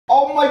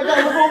my God,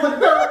 look at all the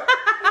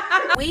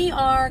dirt. We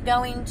are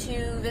going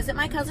to visit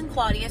my cousin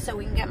Claudia so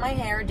we can get my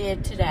hair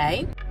did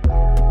today.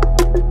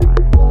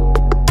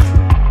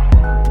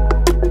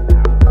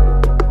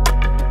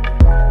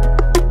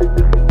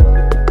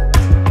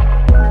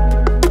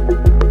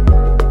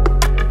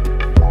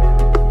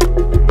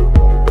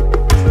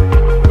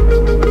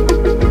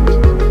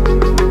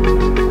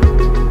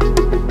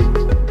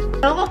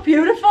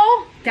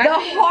 The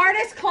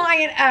hardest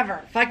client ever.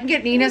 If I can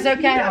get Nina's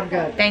okay, I'm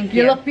good. Thank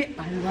you. You look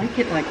I like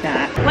it like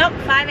that. Well,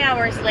 5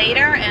 hours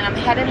later, and I'm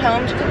headed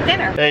home to cook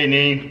dinner. Hey,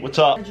 Neen, what's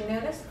up? Did you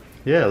notice?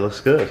 Yeah, it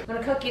looks good. I'm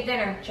gonna cook you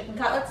dinner. Chicken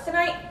cutlets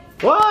tonight.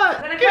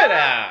 What? Get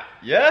out.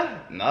 Yeah?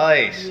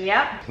 Nice.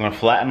 Yep. You wanna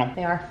flatten them?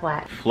 They are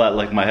flat. Flat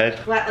like my head?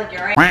 Flat like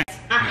your ass.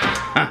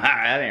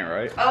 That ain't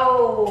right.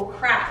 Oh,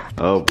 crap.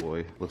 Oh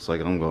boy, looks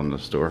like I'm going to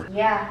the store.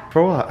 Yeah.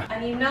 For what? I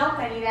need milk,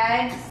 I need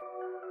eggs.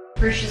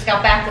 Bruce just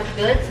got back with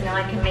the goods, and now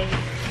I can make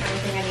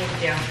everything I need to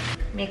do.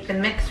 Make the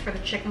mix for the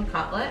chicken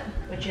cutlet,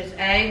 which is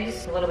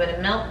eggs, a little bit of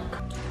milk.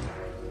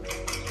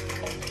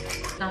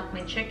 Dump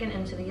my chicken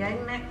into the egg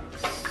mix.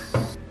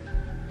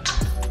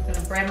 I'm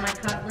gonna bread my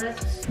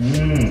cutlets.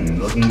 Mmm,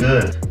 looking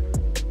good.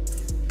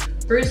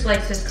 Bruce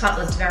likes his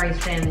cutlets very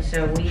thin,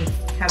 so we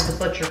have the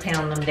butcher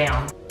pound them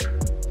down.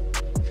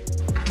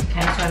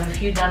 Okay, so I have a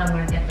few done. I'm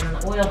gonna get them in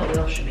the oil.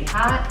 The oil should be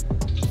hot.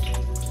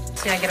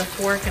 See, I get a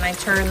fork and I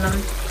turn them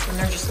when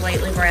they're just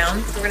lightly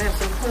brown. We're gonna have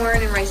some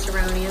corn and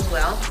rice-a-roni as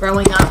well.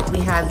 Growing up, we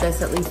had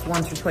this at least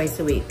once or twice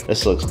a week.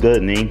 This looks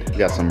good, Neen. You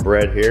got some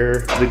bread here.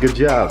 You did a good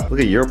job. Look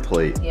at your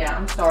plate. Yeah,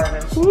 I'm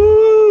starving.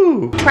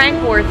 Woo!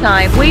 Prank war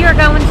time. We are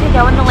going to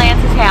go into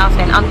Lance's house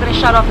and I'm gonna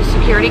shut off his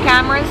security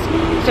cameras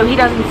so he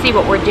doesn't see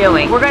what we're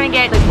doing. We're gonna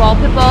get like ball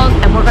pit balls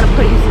and we're gonna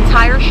put his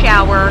entire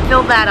shower,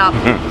 fill that up.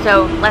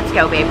 So let's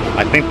go, babe.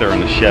 I think they're in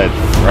the shed,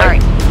 right? All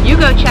right. You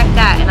go check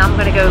that, and I'm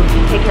gonna go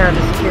take care of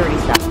the security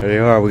stuff. There they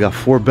are. We got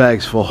 4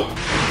 bags full. Not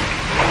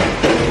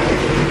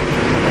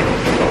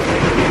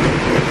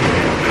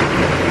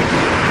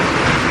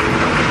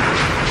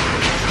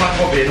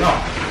gonna be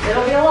enough.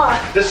 It'll be a lot.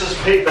 This is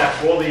payback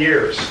for all the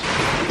years.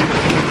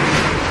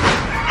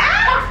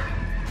 Ah!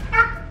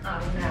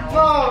 Oh no.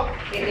 Oh.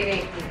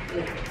 Wait.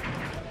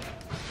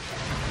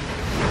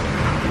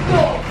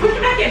 Whoa, push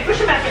it back in.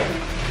 Push it back in.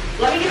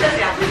 Let me get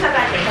this out. Push that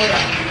back in. Hold on.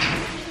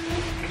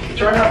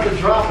 Try not to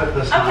drop it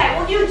this time. Okay,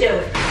 well you do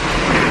it.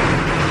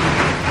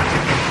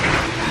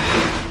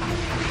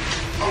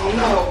 Oh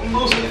no, I'm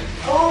losing it.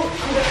 Oh,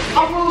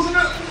 I'm losing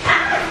it.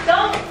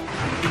 don't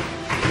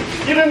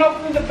You didn't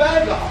open the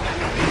bag up.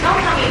 tell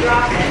me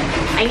drop it.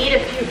 I need a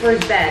few for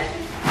his bed.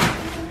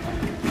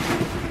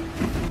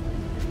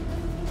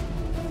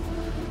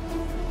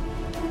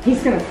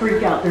 He's gonna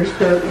freak out. There's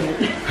dirt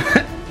in it.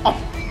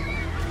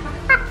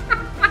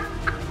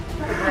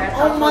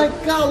 Oh my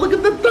God, look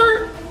at the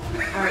dirt.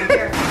 All right,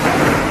 here.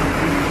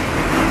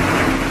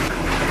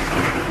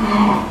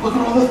 Look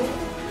at all this.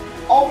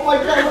 Oh my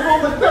God, look at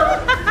all the dirt.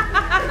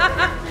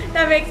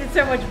 That makes it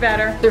so much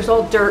better. There's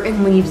all dirt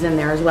and leaves in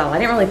there as well. I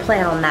didn't really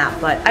plan on that,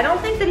 but I don't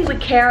think that he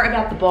would care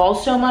about the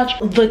balls so much.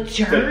 The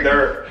dirt. The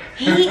dirt.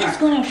 He is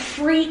gonna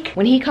freak.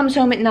 When he comes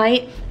home at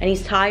night and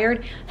he's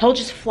tired, he'll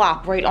just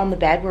flop right on the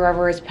bed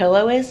wherever his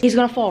pillow is. He's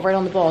gonna fall right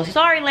on the balls.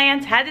 Sorry,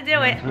 Lance, had to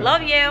do it.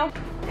 Love you.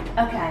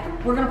 Okay,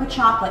 we're gonna put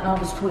chocolate in all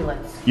his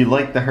toilets. You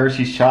like the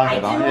Hershey's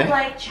chocolate, I don't do you?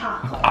 like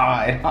chocolate.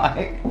 Alright.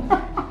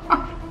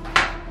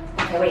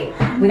 Okay, wait.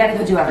 We gotta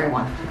go do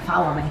everyone.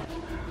 Follow me.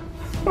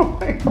 Oh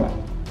my God.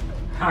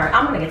 All right,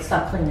 I'm gonna get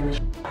stuck cleaning this.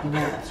 You know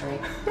that's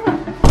right.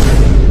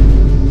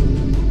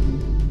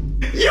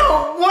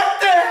 Yo, what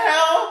the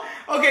hell?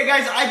 Okay,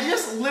 guys, I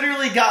just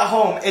literally got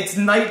home. It's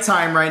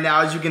nighttime right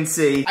now, as you can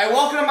see. I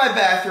walk into my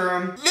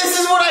bathroom. This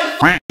is what I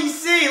f***ing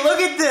see.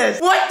 Look at this.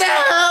 What the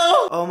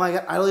hell? Oh my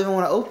God, I don't even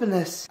want to open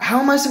this. How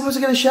am I supposed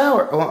to get a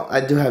shower? Well,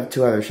 I do have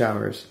 2 other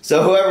showers.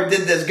 So whoever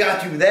did this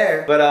got you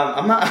there. But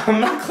I'm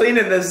not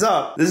cleaning this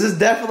up. This is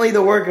definitely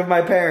the work of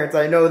my parents.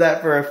 I know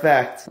that for a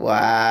fact.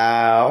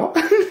 Wow.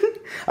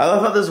 I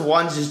love how this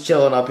one's just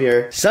chilling up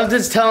here.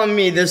 Something's telling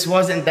me this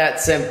wasn't that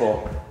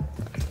simple.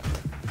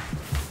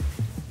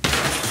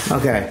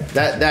 Okay,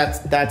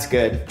 that's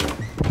good.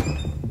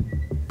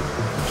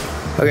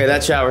 Okay,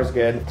 that shower's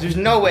good. There's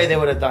no way they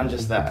would have done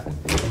just that.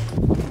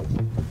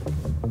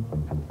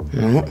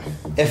 No.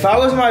 If I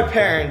was my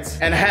parents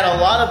and had a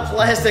lot of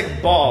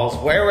plastic balls,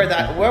 where would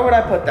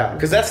I put them?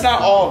 Because that's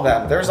not all of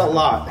them. There's a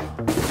lot.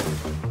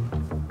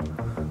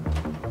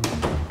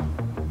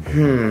 I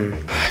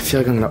feel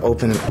like I'm gonna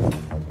open it.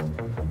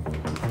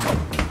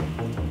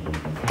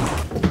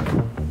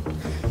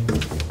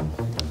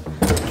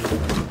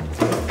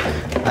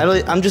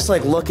 I'm just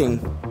like looking.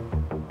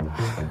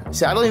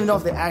 See, I don't even know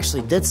if they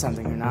actually did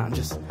something or not. I'm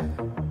just.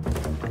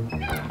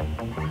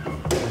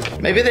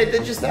 Maybe they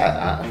did just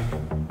that.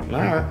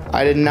 Alright.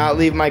 I did not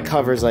leave my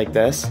covers like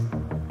this.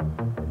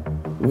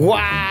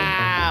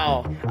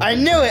 Wow! I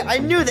knew it! I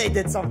knew they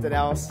did something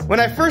else. When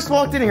I first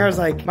walked in here, I was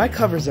like, my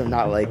covers are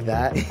not like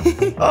that.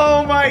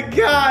 Oh my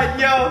God,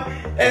 yo!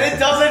 And it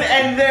doesn't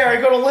end there. I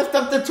go to lift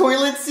up the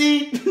toilet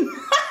seat.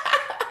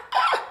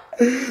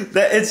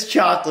 It's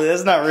chocolate.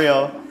 That's not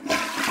real.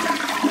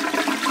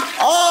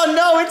 Oh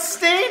no, it's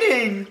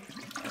staining.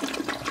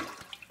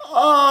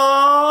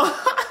 Oh.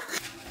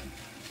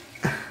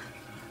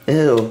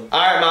 Ew. All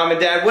right, Mom and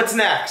Dad, what's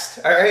next?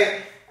 All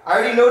right. I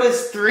already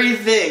noticed 3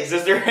 things.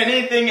 Is there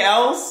anything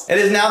else? It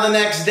is now the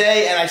next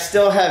day, and I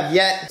still have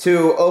yet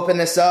to open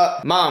this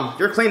up. Mom,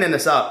 you're cleaning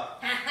this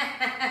up.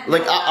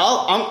 Like,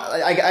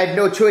 I have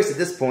no choice at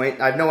this point.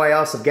 I have no way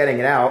else of getting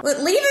it out. Leave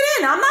it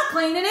in. I'm not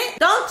cleaning it.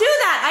 Don't do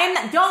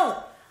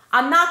that.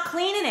 I'm not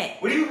cleaning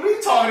it. What are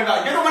you talking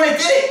about? You're the one that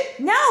did it.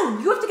 No,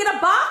 you have to get a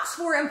box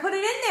for it and put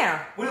it in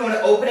there. What, do you want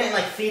to open it and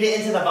like feed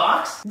it into the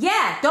box?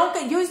 Yeah,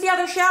 use the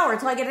other shower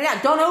until I get it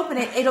out. Don't open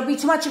it. It'll be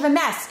too much of a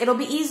mess. It'll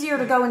be easier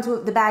to go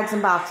into the bags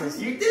and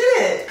boxes. You did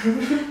it.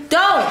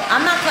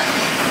 I'm not.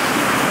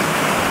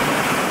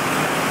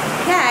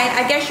 Okay,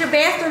 I guess your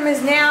bathroom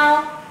is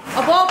now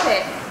a ball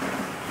pit.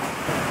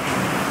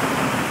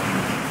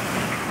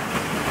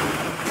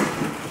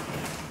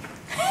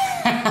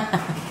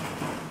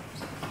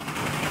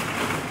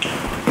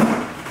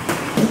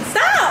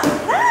 Stop!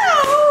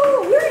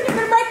 No! You're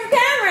gonna break your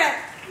camera.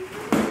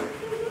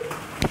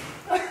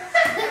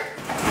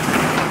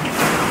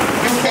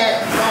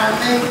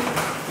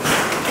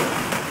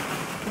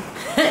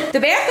 The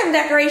bathroom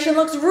decoration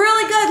looks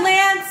really good,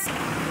 Lance.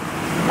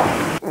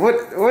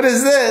 What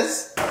is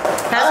this?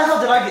 How the hell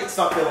did I get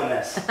stuck doing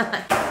this?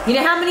 You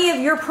know how many of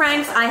your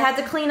pranks I had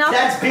to clean up?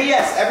 That's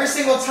BS. Every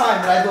single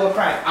time that I do a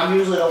prank, I'm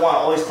usually the one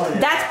always cleaning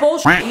it. That's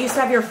bullshit. You used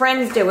to have your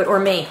friends do it or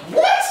me.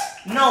 What?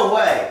 No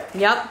way.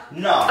 Yep.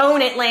 No.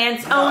 Own it,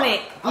 Lance. No. Own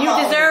it. I'm You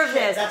not deserve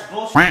owning shit. this. That's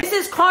bullshit. This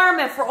is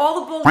karma for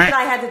all the bullshit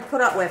I had to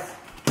put up with.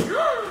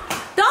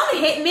 Don't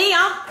hit me.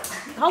 I'm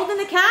holding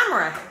the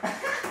camera.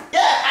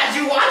 Yeah, as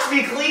you watch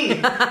me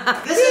clean.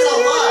 This is a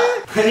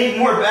lot. I need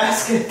more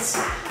baskets.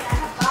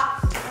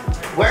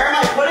 Where am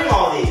I putting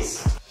all these?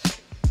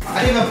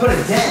 I didn't even put a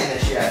dent in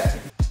this yet.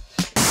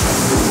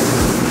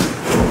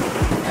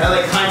 That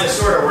like kind of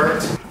sort of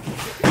worked.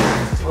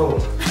 Oh,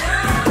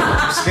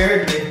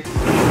 scared me.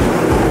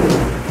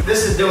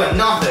 This is doing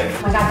nothing.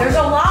 Oh my God, there's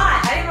a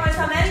lot. I didn't realize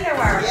how many there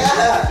were.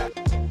 Yeah.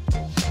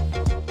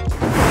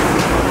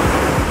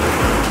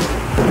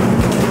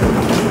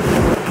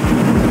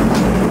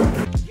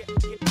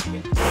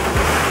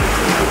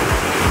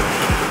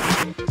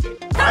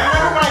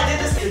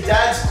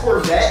 Dad's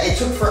Corvette, it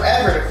took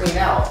forever to clean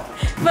out.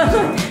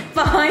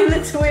 Behind the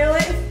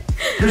toilet.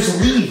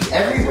 There's leaves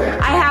everywhere.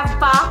 I have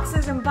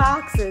boxes and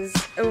boxes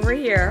over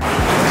here.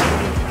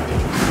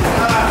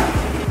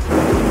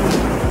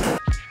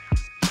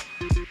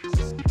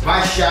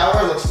 My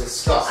shower looks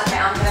disgusting. Okay,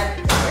 I'm gonna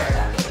take care of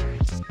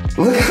that.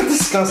 Look how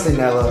disgusting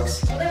that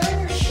looks. Well, they're in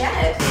your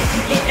shed.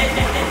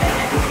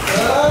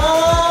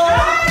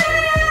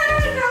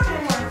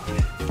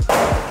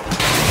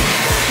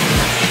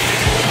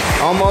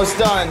 Almost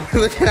done.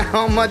 Look at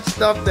how much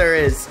stuff there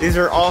is. These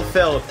are all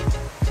filled.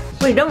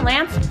 What are you doing,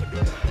 Lance?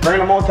 Bring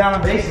them all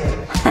down the basement.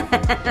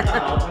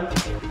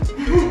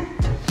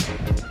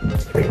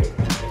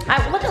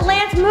 Look at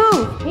Lance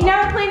move. He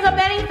never cleans up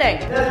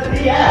anything.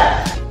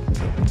 Yeah.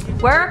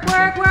 Work,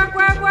 work, work,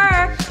 work,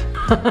 work.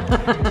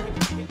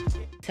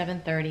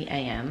 7:30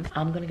 a.m.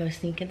 I'm gonna go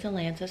sneak into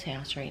Lance's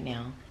house right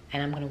now,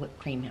 and I'm gonna whip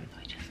cream him.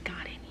 I just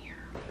got in here.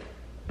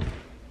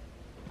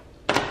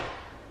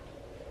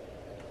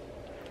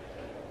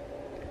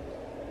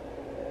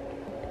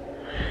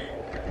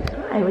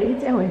 Hi, what are you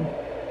doing?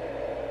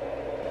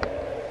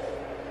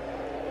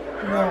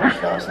 No,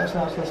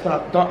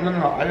 stop. Don't,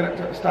 no. I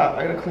gotta, stop.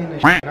 I gotta clean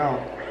this shit.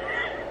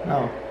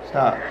 No,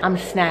 stop. I'm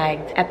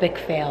snagged. Epic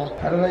fail.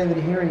 How did I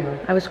even hear you?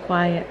 I was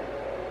quiet.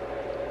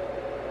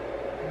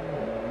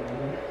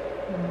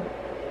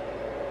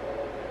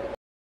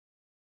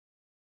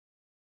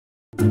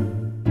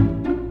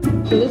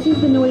 So this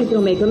is the noise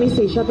it'll make. Let me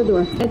see. Shut the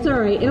door. It's all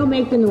right. It'll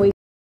make the noise.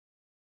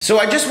 So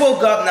I just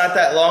woke up not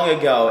that long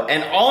ago,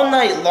 and all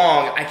night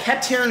long, I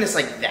kept hearing this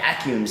like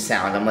vacuum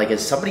sound. I'm like,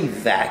 is somebody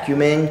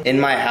vacuuming in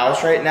my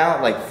house right now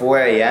at like 4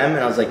 a.m.? And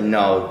I was like,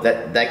 no,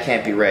 that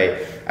can't be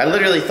right. I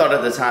literally thought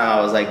at the time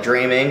I was like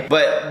dreaming,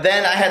 but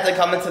then I had to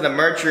come into the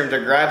merch room to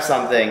grab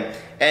something,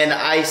 and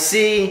I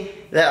see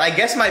that I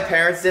guess my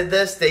parents did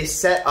this. They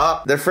set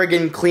up the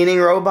friggin' cleaning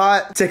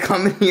robot to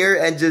come in here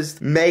and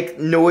just make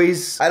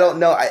noise. I don't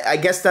know. I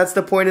guess that's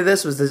the point of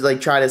this, was to like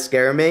try to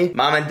scare me.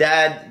 Mom and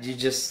Dad, you're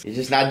just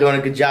not doing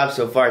a good job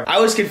so far. I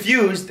was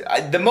confused.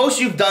 The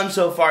most you've done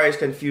so far is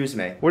confuse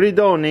me. What are you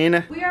doing,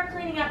 Nina? We are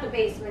cleaning up the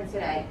basement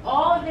today.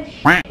 All of this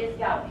shit is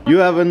going. You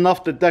have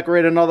enough to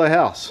decorate another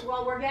house.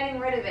 Well, we're getting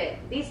rid of it.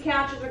 These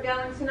couches are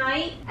going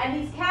tonight, and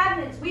these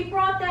cabinets, we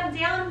brought them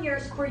down here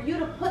for you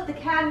to put the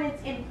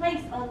cabinets in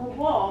place on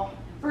the wall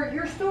for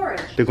your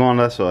storage. They're going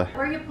this way.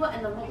 Where are you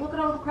putting them? Look at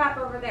all the crap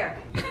over there.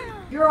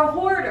 You're a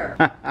hoarder.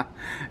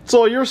 It's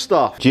all your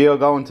stuff. Gio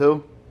going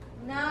too?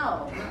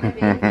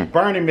 No.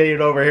 Bernie made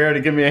it over here to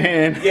give me a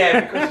hand.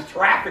 Yeah, because the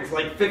traffic's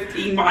like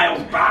 15 miles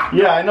back.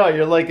 Yeah, I know.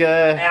 You're like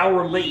An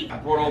hour late. I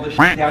brought all this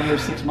shit down here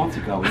 6 months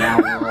ago. Now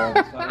we're all of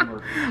a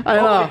sudden I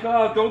know. oh my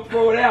God, don't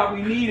throw it out.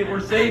 We need it.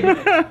 We're saving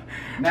it.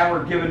 Now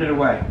we're giving it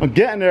away. I'm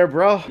getting there,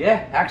 bro.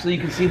 Yeah, actually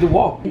you can see the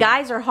wall.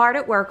 Guys are hard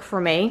at work for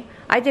me.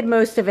 I did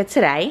most of it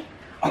today.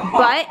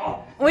 But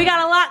we got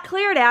a lot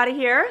cleared out of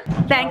here.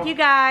 Thank you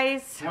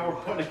guys. Now we're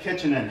putting a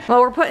kitchen in. Well,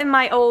 we're putting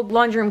my old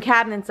laundry room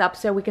cabinets up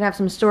so we can have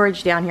some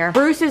storage down here.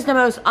 Bruce is the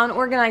most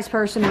unorganized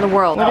person in the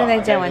world. What are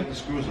they doing?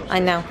 I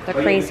know, they're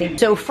crazy.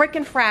 So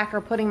frickin' frack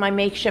are putting my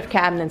makeshift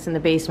cabinets in the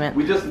basement.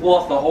 We just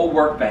lost the whole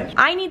workbench.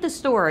 I need the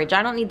storage,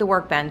 I don't need the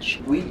workbench.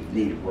 We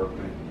need a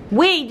workbench.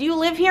 Wait, do you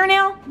live here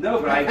now? No,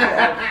 but I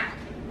have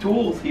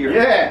tools here.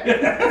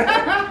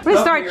 Yeah. I'm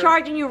gonna start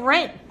charging you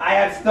rent. I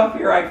have stuff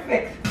here I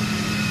fixed.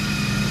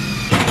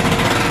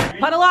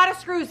 Put a lot of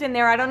screws in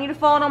there, I don't need to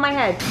fall on my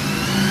head.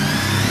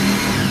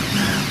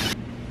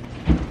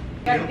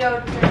 There you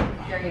go.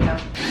 There you go.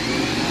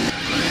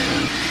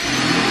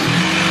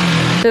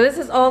 So this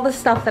is all the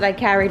stuff that I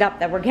carried up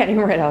that we're getting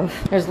rid of.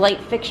 There's light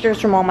fixtures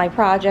from all my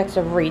projects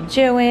of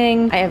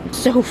redoing. I have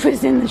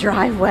sofas in the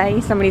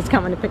driveway. Somebody's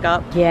coming to pick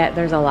up. Yeah,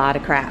 there's a lot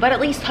of crap. But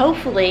at least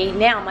hopefully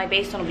now my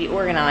basement will be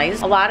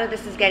organized. A lot of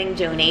this is getting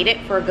donated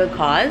for a good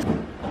cause.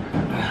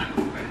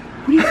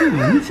 What are you doing?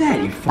 What's that?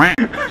 You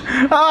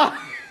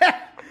Oh,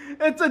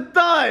 it's a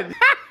dud.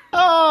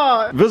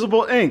 Oh,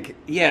 visible ink.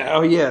 Yeah,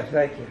 oh yeah,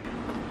 thank you.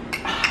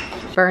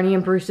 Bernie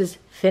and Bruce's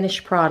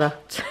finished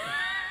product.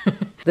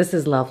 This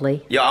is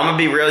lovely. Yo, I'm gonna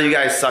be real, you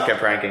guys suck at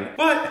pranking.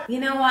 What? You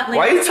know what?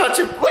 Why are you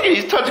touching, look,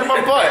 he's touching my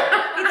butt.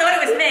 You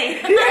thought it was me.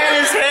 He had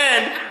his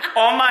hand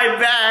on my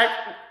back,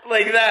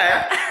 like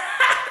that.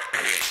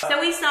 So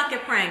we suck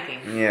at pranking.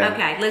 Yeah.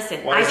 Okay,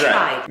 listen, What I is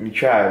that? tried. You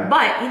tried.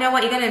 But you know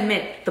what? You gotta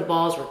admit, the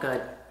balls were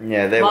good.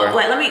 Yeah, they Well, were.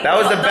 wait, let me- that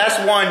was the the-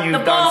 best one the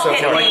you've ball done so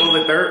hit far. me. Like all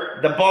the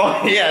dirt. The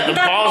ball, yeah, the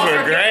balls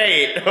were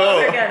great.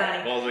 Balls are good,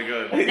 honey. Balls are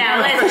good. Now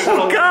listen.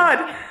 Oh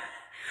God.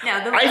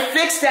 Now the I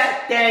fixed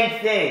that dang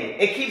thing.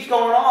 It keeps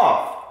going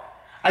off.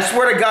 I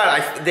swear to God,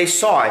 I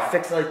fixed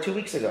it like 2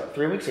 weeks ago,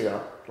 3 weeks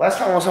ago. Last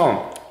time I was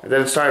home. And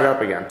then it started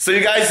up again. So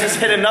you guys just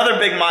hit another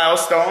big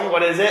milestone.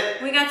 What is it?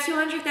 we got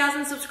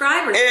 200,000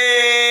 subscribers.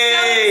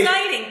 Hey! So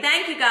exciting.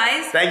 Thank you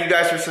guys. Thank you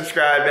guys for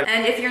subscribing.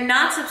 And if you're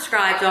not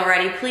subscribed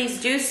already, please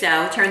do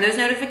so. Turn those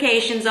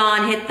notifications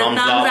on, hit the Thumbs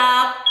thumbs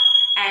up. up.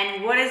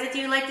 And what is it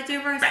you like to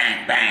do, Bruce?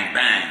 Bang, bang,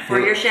 bang. For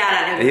your shout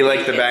out. He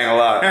likes to bang a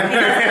lot. He does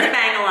like to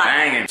bang a lot.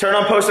 Banging. Turn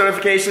on post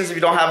notifications if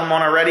you don't have them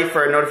on already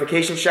for a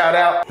notification shout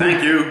out.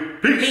 Thank you.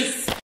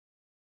 Peace. Peace.